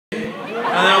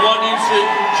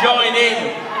join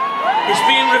in. It's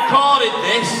being recorded,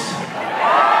 this. It's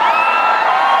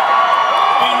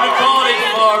being recorded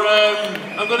for,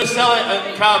 I'm going to sell it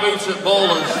at car boots at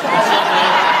Bowlers.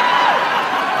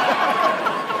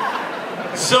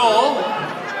 So,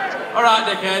 alright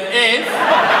dickhead, if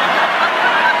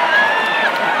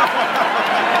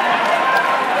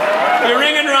you're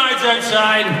ringing rides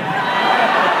outside,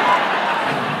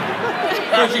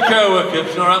 there's your co-worker,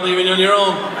 alright, leaving you on your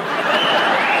own.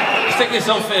 Stick this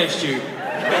on FaceTube.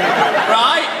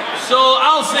 Right, so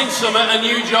I'll sing something and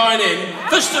you join in.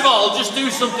 First of all, just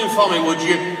do something for me, would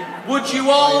you? Would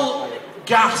you all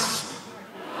gasp?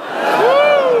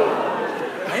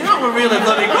 Hey, that were really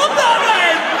bloody good, that man!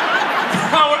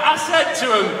 I said to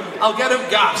them, I'll get them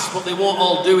gasp, but they won't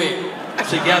all do it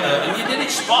together. And you did it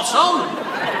spot on.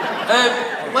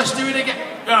 Let's do it again.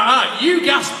 Alright, you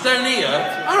gasp down here.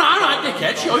 Alright,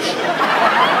 dickhead, shush.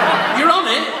 You're on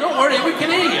it, don't worry, we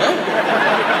can hear you.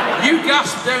 You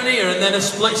gasp down here and then a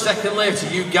split second later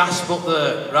you gasp up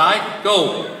there, right?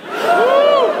 Go.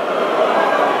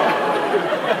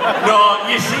 No,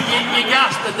 you see, you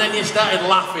gasped and then you started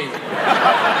laughing.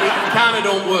 It kind of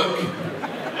don't work.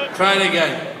 Try it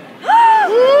again.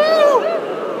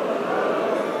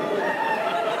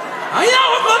 I know,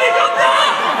 we're bloody got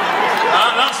that!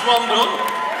 Right, that's one done.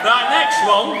 Right, next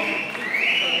one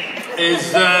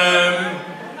is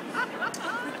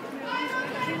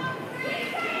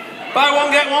buy one,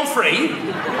 get one free.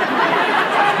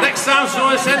 Next time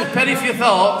someone says penny for your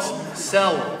thoughts,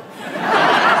 sell.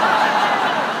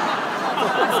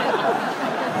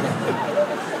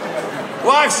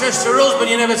 Wife says to her husband,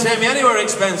 you never take me anywhere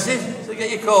expensive, so get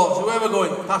your coat. So where we're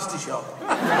going? Pasty shop.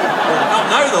 Not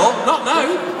now though, not now.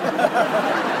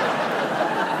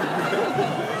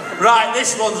 Right,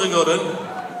 this one's a good one.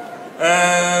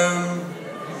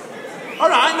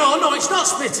 Alright, no, it's not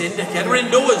spitting, dickhead, we're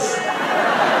indoors.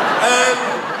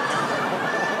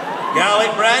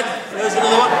 Garlic bread, there's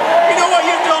another one. You know what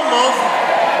you've done, love?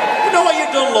 You know what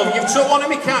you've done, love? You've took one of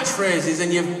my catchphrases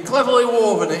and you've cleverly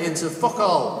woven it into fuck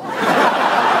all.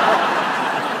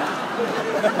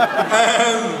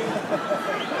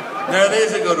 Now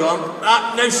there's a good one.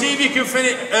 Now see if you can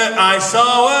finish. I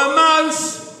saw a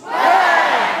mouse.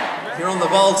 You're on the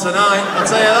ball tonight, I'll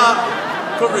tell you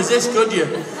that. Couldn't resist, could you?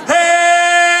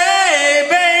 Hey,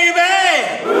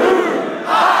 baby!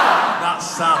 That's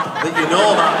sad that you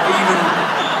know that. Even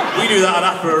we do that at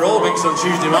Afro Aerobics on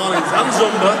Tuesday mornings, and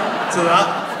Zumba to that.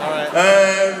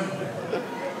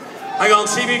 Hang on,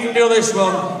 see if you can do this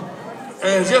one.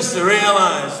 Just to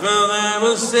realise, well, there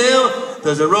was still,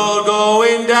 there's a road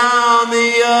going down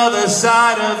the other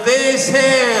side of this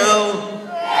hill.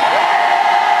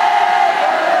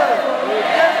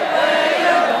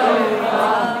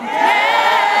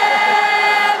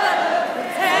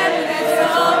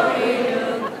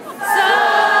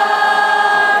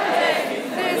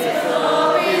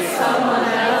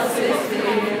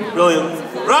 Brilliant.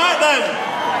 Right then,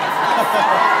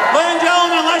 ladies and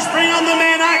gentlemen, let's bring on the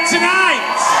main act tonight.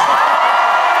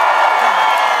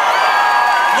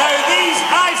 Now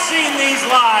I've seen these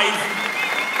live.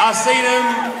 I've seen them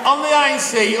on the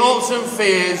INC, Hopes and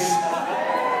Fears.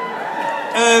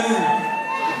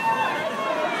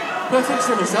 Perfect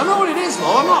Sinister. I know what it is,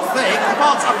 though. I'm not fake. I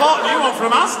bought a new one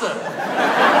from Asda.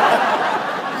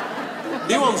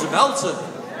 New one's a belter.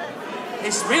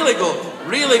 It's really good,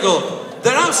 really good.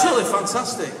 They're absolutely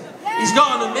fantastic. He's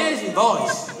got an amazing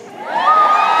voice. He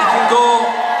can go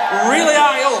really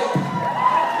high up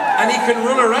and he can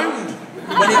run around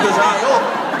when he goes high up.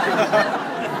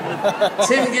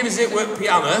 Tim gives it with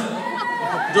piano,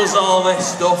 does all this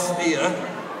stuff here,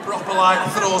 proper like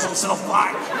throws himself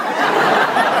back.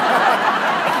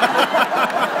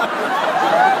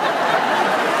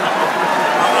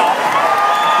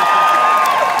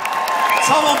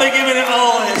 Tom will be giving it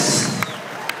all this.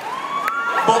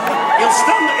 But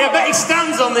I bet he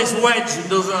stands on this wedge and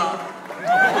does that.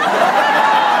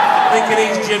 Thinking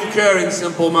he's Jim Kerr in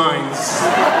Simple Minds.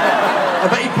 I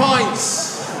bet he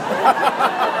points.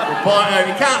 He'll point out,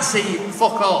 he can't see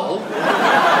fuck all,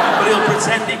 but he'll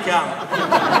pretend he can.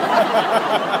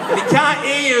 And he can't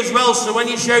hear you as well, so when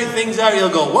you shout things out, he'll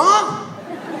go, what?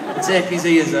 And take his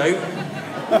ears out.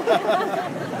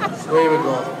 So here we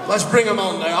go. Let's bring him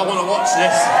on now, I want to watch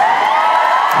this.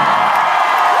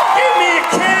 Give me a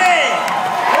K!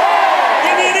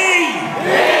 Give me an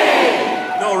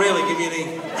E! No, really, give me an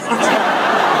E.